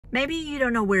Maybe you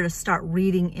don't know where to start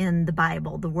reading in the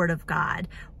Bible, the Word of God.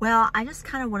 Well, I just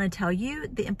kind of want to tell you,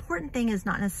 the important thing is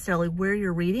not necessarily where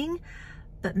you're reading,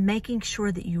 but making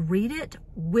sure that you read it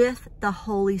with the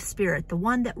Holy Spirit, the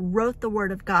one that wrote the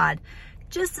Word of God.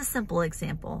 Just a simple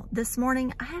example. This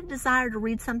morning, I had a desire to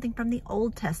read something from the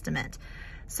Old Testament.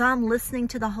 So I'm listening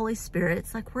to the Holy Spirit.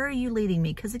 It's like, where are you leading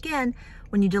me? Because again,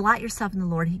 when you delight yourself in the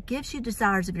Lord, He gives you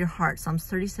desires of your heart. Psalms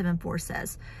 37:4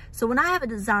 says. So when I have a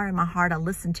desire in my heart, I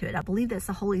listen to it. I believe that's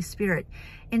the Holy Spirit.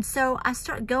 And so I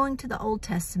start going to the Old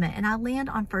Testament and I land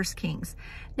on 1 Kings.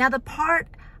 Now the part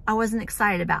I wasn't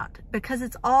excited about, because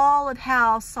it's all of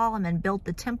how Solomon built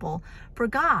the temple for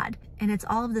God. And it's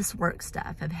all of this work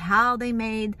stuff of how they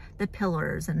made the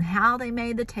pillars and how they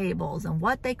made the tables and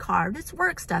what they carved. It's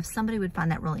work stuff. Somebody would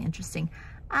find that really interesting.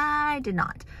 I did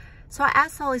not. So I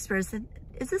asked the Holy Spirit, I said,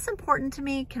 is this important to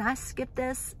me? Can I skip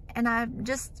this? And I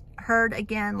just heard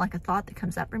again, like a thought that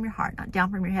comes up from your heart, not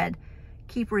down from your head.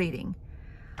 Keep reading.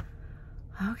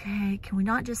 Okay, can we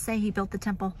not just say He built the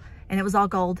temple and it was all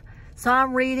gold? So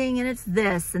I'm reading and it's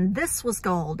this, and this was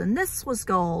gold, and this was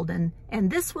gold, and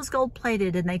this was gold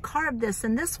plated, and they carved this,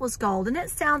 and this was gold, and it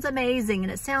sounds amazing,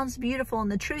 and it sounds beautiful.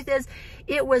 And the truth is,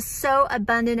 it was so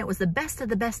abundant. It was the best of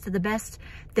the best of the best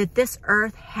that this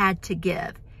earth had to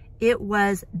give. It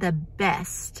was the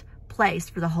best place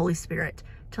for the Holy Spirit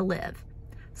to live.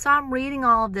 So I'm reading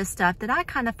all of this stuff that I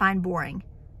kind of find boring,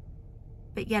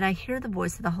 but yet I hear the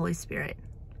voice of the Holy Spirit,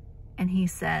 and He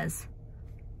says,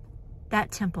 that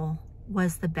temple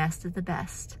was the best of the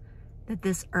best that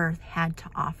this earth had to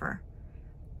offer.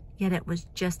 Yet it was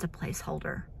just a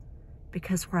placeholder,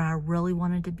 because where I really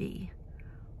wanted to be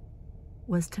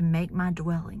was to make my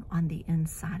dwelling on the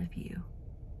inside of you.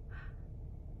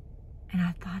 And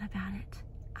I thought about it.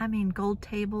 I mean, gold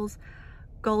tables,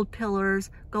 gold pillars,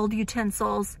 gold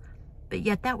utensils, but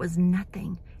yet that was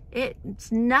nothing. It's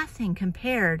nothing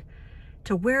compared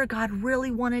to where God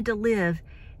really wanted to live.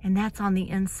 And that's on the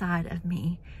inside of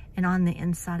me and on the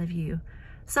inside of you.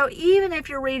 So even if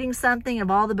you're reading something of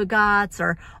all the begots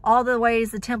or all the ways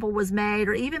the temple was made,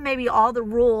 or even maybe all the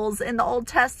rules in the Old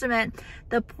Testament,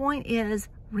 the point is,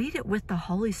 read it with the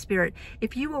Holy Spirit.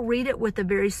 If you will read it with the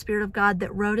very Spirit of God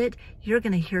that wrote it, you're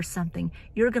going to hear something.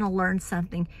 You're going to learn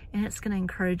something, and it's going to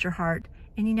encourage your heart.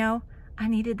 And you know, I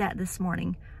needed that this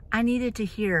morning. I needed to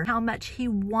hear how much He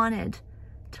wanted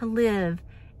to live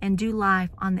and do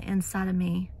life on the inside of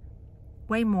me,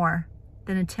 way more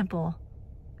than a temple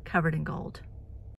covered in gold.